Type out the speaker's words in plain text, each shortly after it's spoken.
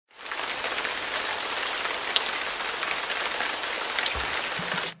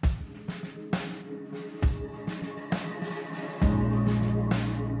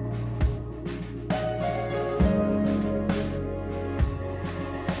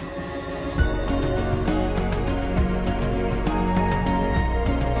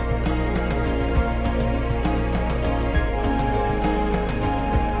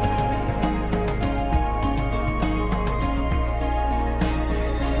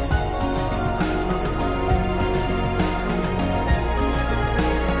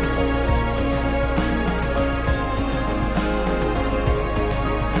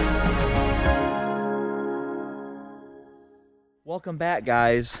welcome back,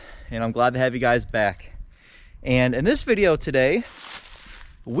 guys, and I'm glad to have you guys back. And in this video today,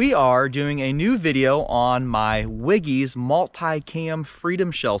 we are doing a new video on my WIGGY'S multi-cam freedom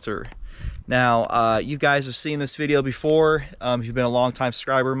shelter. Now, you guys have seen this video before. If you've been a long-time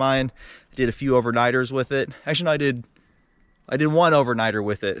subscriber of mine, I did a few overnighters with it. Actually, no, I did one overnighter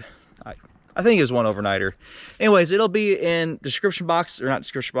with it. I think it was one overnighter. Anyways, it'll be in description box, or not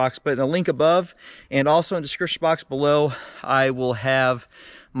description box, but in the link above, and also in description box below, I will have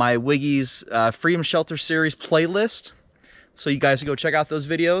my WIGGY'S Freedom Shelter Series playlist, so you guys can go check out those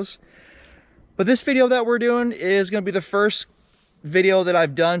videos. But this video that we're doing is going to be the first video that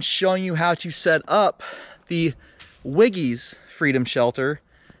I've done showing you how to set up the WIGGY'S Freedom Shelter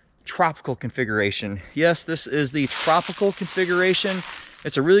tropical configuration. Yes, this is the tropical configuration.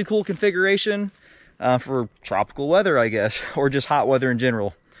 It's a really cool configuration for tropical weather, I guess, or just hot weather in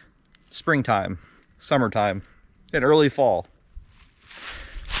general. Springtime, summertime, and early fall.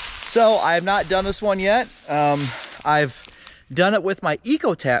 So I have not done this one yet. I've done it with my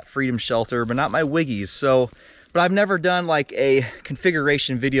EcoTat Freedom Shelter, but not my WIGGY'S. But I've never done like a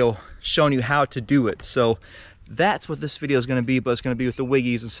configuration video showing you how to do it. So that's what this video is going to be, but it's going to be with the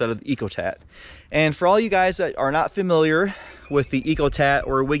WIGGY'S instead of the EcoTat. And for all you guys that are not familiar with the EcoTat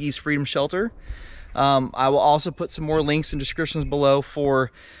or WIGGY'S Freedom Shelter, I will also put some more links and descriptions below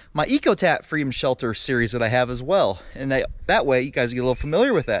for my EcoTat Freedom Shelter series that I have as well. And that way you guys get a little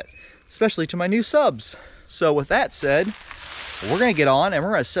familiar with that, especially to my new subs. So with that said, we're going to get on and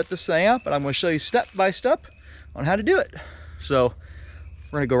we're going to set this thing up, and I'm going to show you step by step on how to do it. So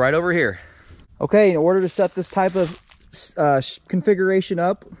we're going to go right over here. Okay, in order to set this type of configuration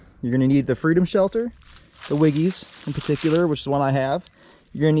up, you're going to need the Freedom Shelter, the WIGGY'S in particular, which is the one I have.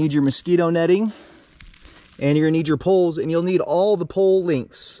 You're going to need your mosquito netting, and you're going to need your poles, and you'll need all the pole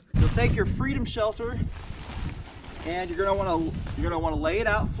links. You'll take your Freedom Shelter, and you're going to want to lay it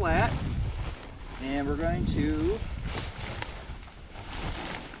out flat, and we're going to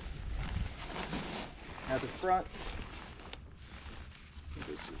have the front. I think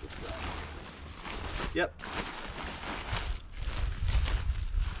this is the front. Yep.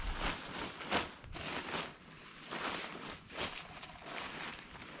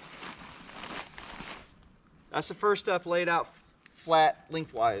 That's the first step, laid out flat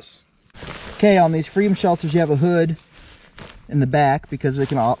lengthwise. Okay, on these Freedom Shelters you have a hood in the back because it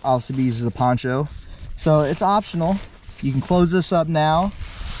can also be used as a poncho. So it's optional. You can close this up now,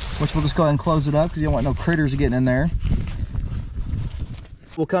 which we'll just go ahead and close it up because you don't want no critters getting in there.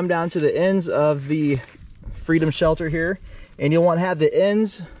 We'll come down to the ends of the Freedom Shelter here, and you'll want to have the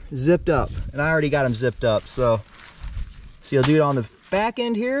ends zipped up. And I already got them zipped up, so you'll do it on the back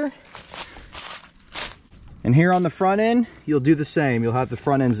end here. And here on the front end, you'll do the same. You'll have the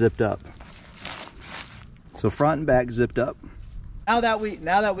front end zipped up. So front and back zipped up. Now that we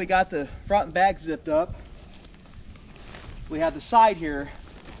got the front and back zipped up, we have the side here,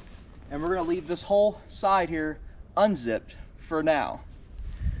 and we're going to leave this whole side here unzipped for now.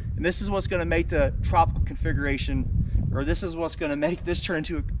 And this is what's going to make the tropical configuration, or this is what's going to make this turn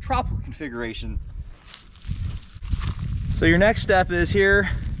into a tropical configuration. So your next step is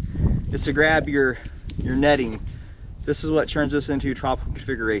here is to grab your netting. This is what turns this into tropical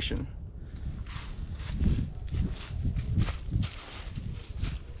configuration.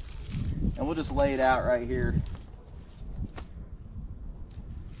 And we'll just lay it out right here.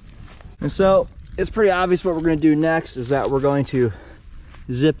 And so it's pretty obvious what we're going to do next is that we're going to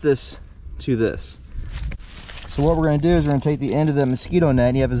zip this to this. So what we're going to do is we're going to take the end of the mosquito net,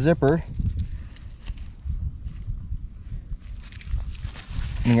 and you have a zipper,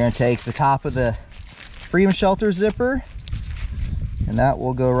 and you're going to take the top of the Freedom Shelter zipper, and that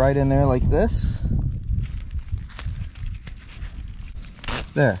will go right in there like this.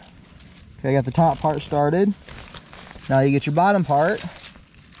 There. Okay, I got the top part started. Now you get your bottom part.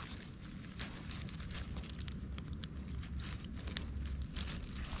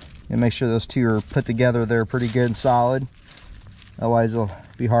 And make sure those two are put together. They're pretty good and solid. Otherwise it'll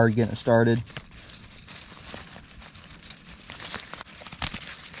be hard getting it started.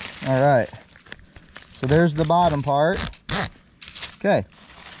 All right. So there's the bottom part. Okay.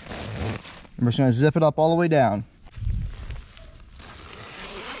 And we're just going to zip it up all the way down.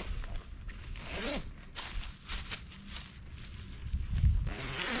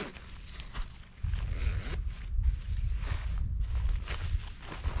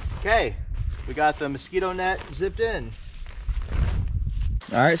 Okay, we got the mosquito net zipped in.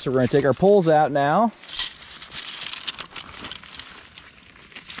 All right, so we're going to take our poles out now.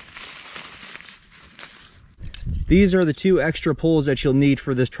 These are the two extra poles that you'll need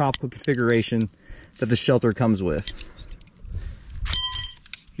for this tropical configuration that the shelter comes with.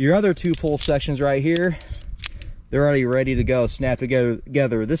 Your other two pull sections right here, they're already ready to go, snap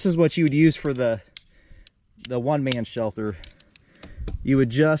together. This is what you would use for the one-man shelter. You would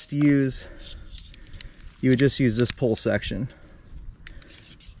just use this pull section.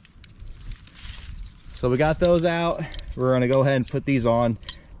 So we got those out. We're gonna go ahead and put these on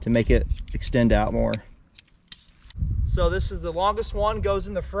to make it extend out more. So this is the longest one, goes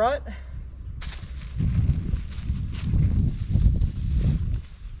in the front.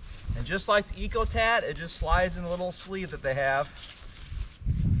 And just like the EcoTat, it just slides in a little sleeve that they have.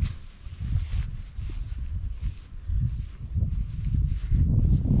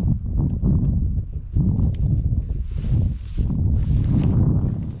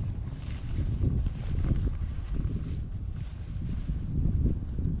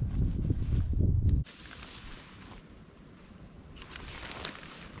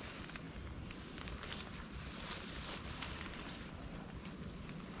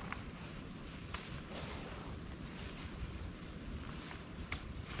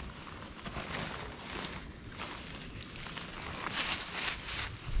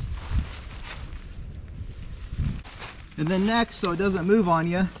 And then next, so it doesn't move on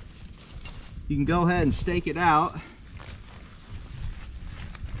you, you can go ahead and stake it out.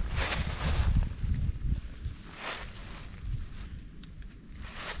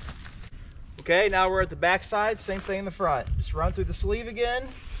 Okay, now we're at the back side, same thing in the front. Just run through the sleeve again.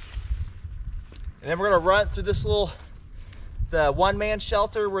 And then we're gonna run through this the one-man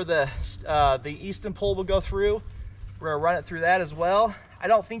shelter where the Easton pole will go through. We're gonna run it through that as well. I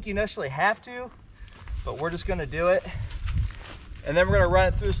don't think you necessarily have to, but we're just gonna do it. And then we're gonna run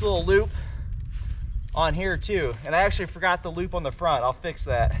it through this little loop on here too. And I actually forgot the loop on the front. I'll fix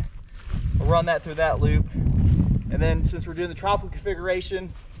that. We'll run that through that loop. And then since we're doing the tropical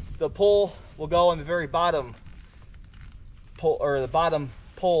configuration, the pole will go on the very bottom pole, or the bottom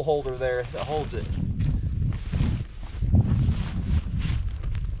pole holder there that holds it.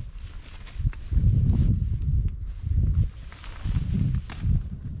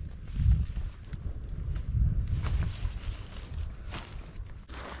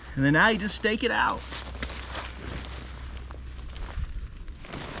 And then now you just stake it out.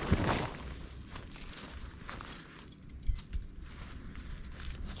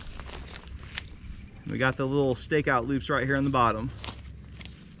 We got the little stakeout loops right here on the bottom.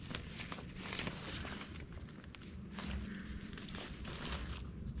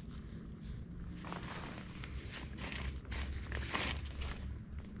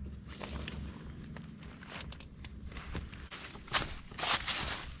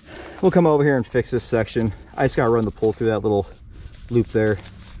 We'll come over here and fix this section. I just gotta run the pole through that little loop there,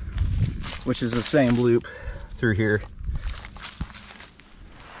 which is the same loop through here.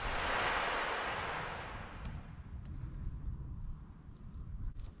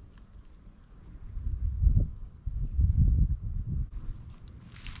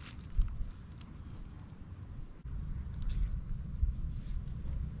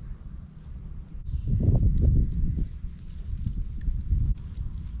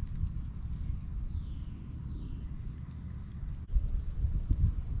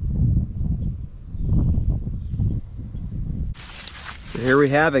 Here we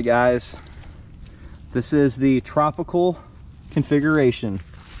have it, guys. This is the tropical configuration.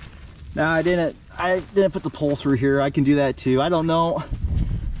 Now I didn't put the pole through here. I can do that too. I don't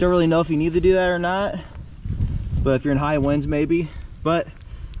really know if you need to do that or not, but if you're in high winds maybe. But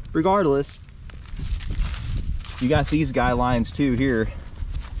regardless, you got these guy lines too here.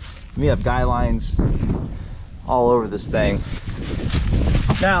 We have guy lines all over this thing.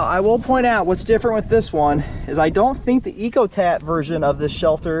 Now, I will point out what's different with this one is I don't think the EcoTat version of this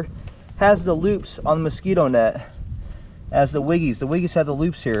shelter has the loops on the mosquito net as the WIGGY'S. The WIGGY'S have the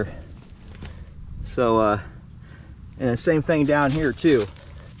loops here. So, and the same thing down here too.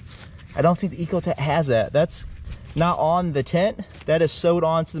 I don't think the EcoTat has that. That's not on the tent. That is sewed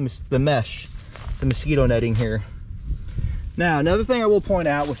onto the mesh, the mosquito netting here. Now, another thing I will point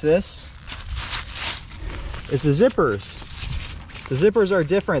out with this is the zippers. The zippers are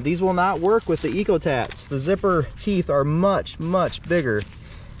different. These will not work with the EcoTats. The zipper teeth are much, much bigger.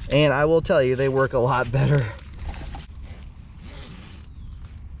 And I will tell you, they work a lot better.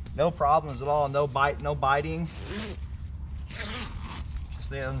 No problems at all, no biting. Just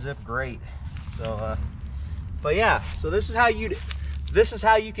they unzip great. So, but yeah, so this is how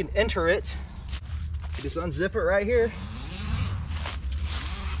you can enter it. You just unzip it right here.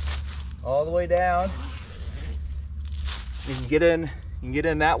 All the way down. You can get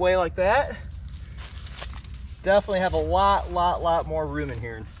in that way like that. Definitely have a lot more room in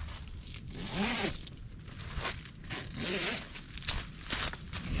here.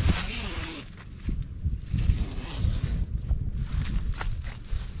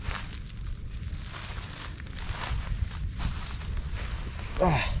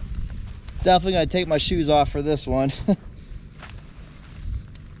 Definitely gonna take my shoes off for this one.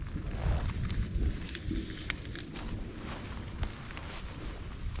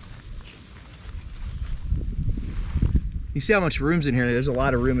 You see how much room's in here? There's a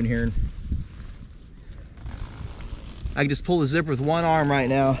lot of room in here. I can just pull the zipper with one arm right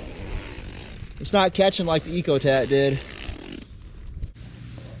now. It's not catching like the EcoTat did.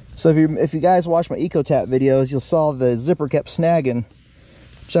 So if you guys watch my EcoTat videos, you'll saw the zipper kept snagging.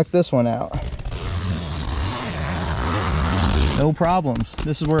 Check this one out. No problems.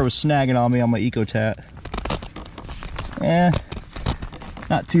 This is where it was snagging on me on my EcoTat.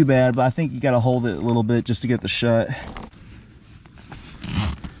 Not too bad, but I think you gotta hold it a little bit just to get the shut.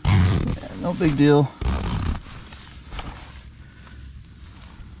 No big deal.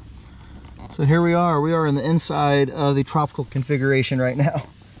 So here we are in the inside of the tropical configuration right now.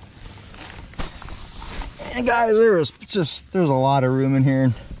 And guys, there's a lot of room in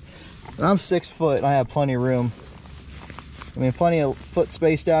here. I'm 6 foot and I have plenty of room. I mean, plenty of foot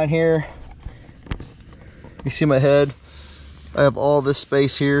space down here. You see my head? I have all this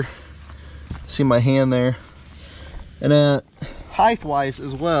space here. See my hand there. And height-wise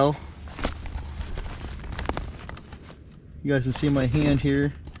as well, you guys can see my hand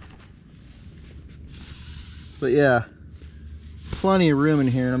here. But yeah, plenty of room in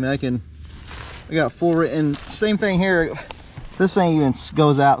here. I mean, I got full, and same thing here. This thing even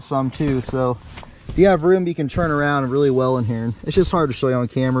goes out some too. So if you have room, you can turn around really well in here. It's just hard to show you on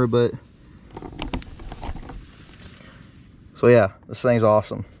camera, but so yeah, this thing's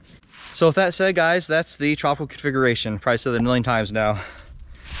awesome. So with that said, guys, that's the tropical configuration. Probably said it a million times now.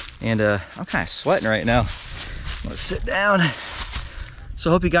 And I'm kind of sweating right now. Let's sit down. So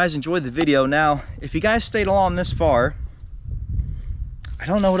I hope you guys enjoyed the video. Now, if you guys stayed along this far, I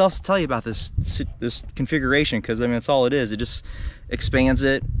don't know what else to tell you about this configuration, because I mean, that's all it is. It just expands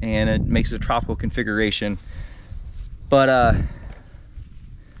it and it makes it a tropical configuration. But I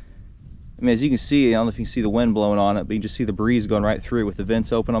mean, as you can see, I don't know if you can see the wind blowing on it, but you can just see the breeze going right through with the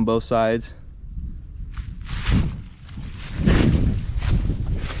vents open on both sides.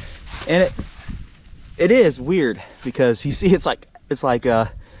 And it is weird because you see it's like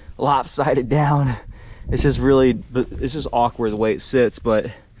lopsided down. It's just awkward the way it sits,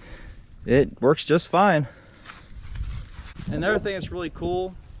 but it works just fine. Another thing that's really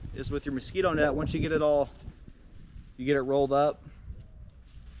cool is with your mosquito net, once you get it rolled up,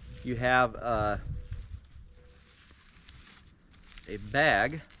 you have a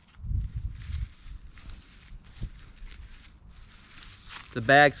bag. The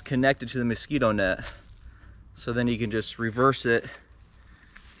bag's connected to the mosquito net, so then you can just reverse it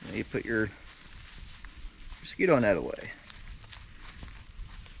and you put your mosquito net away.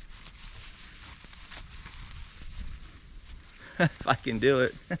 If I can do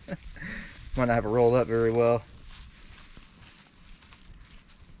it. Might not have it rolled up very well.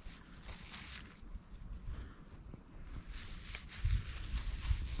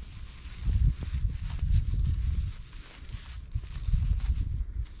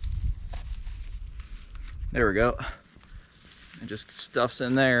 There we go. It just stuffs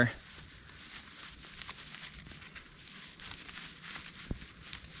in there.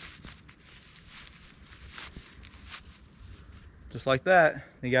 Just like that.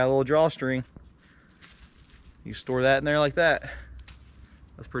 You got a little drawstring. You store that in there like that.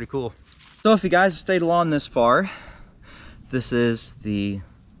 That's pretty cool. So if you guys stayed along this far, this is the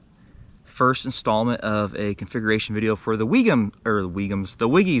first installment of a configuration video for the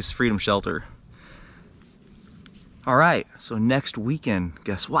WIGGY'S Freedom Shelter. All right, so next weekend,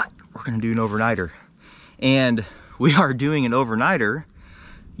 guess what? We're gonna do an overnighter. And we are doing an overnighter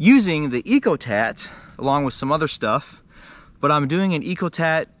using the EcoTat along with some other stuff, but I'm doing an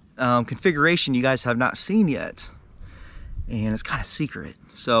EcoTat configuration you guys have not seen yet. And it's kind of secret.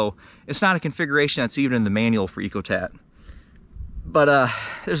 So it's not a configuration that's even in the manual for EcoTat. But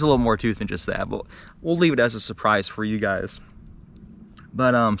there's a little more to it than just that, but we'll leave it as a surprise for you guys.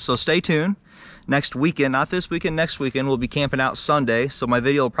 But so stay tuned. Next weekend, not this weekend, next weekend, we'll be camping out Sunday. So my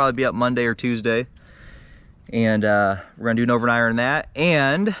video will probably be up Monday or Tuesday. And we're gonna do an overnighter in that.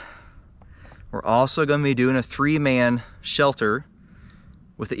 And we're also gonna be doing a 3-man shelter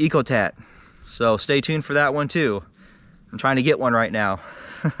with the EcoTat. So stay tuned for that one too. I'm trying to get one right now.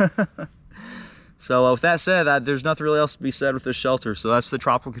 So with that said, there's nothing really else to be said with this shelter. So that's the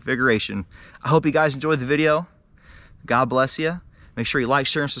tropical configuration. I hope you guys enjoyed the video. God bless you. Make sure you like,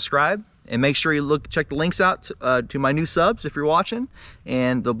 share, and subscribe. And make sure you check the links out to my new subs if you're watching.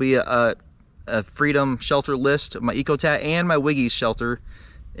 And there'll be a Freedom Shelter list of my EcoTat and my WIGGY'S shelter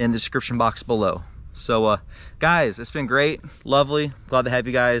in the description box below. So guys, it's been great, lovely, glad to have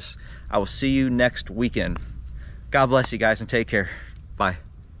you guys. I will see you next weekend. God bless you guys and take care. Bye.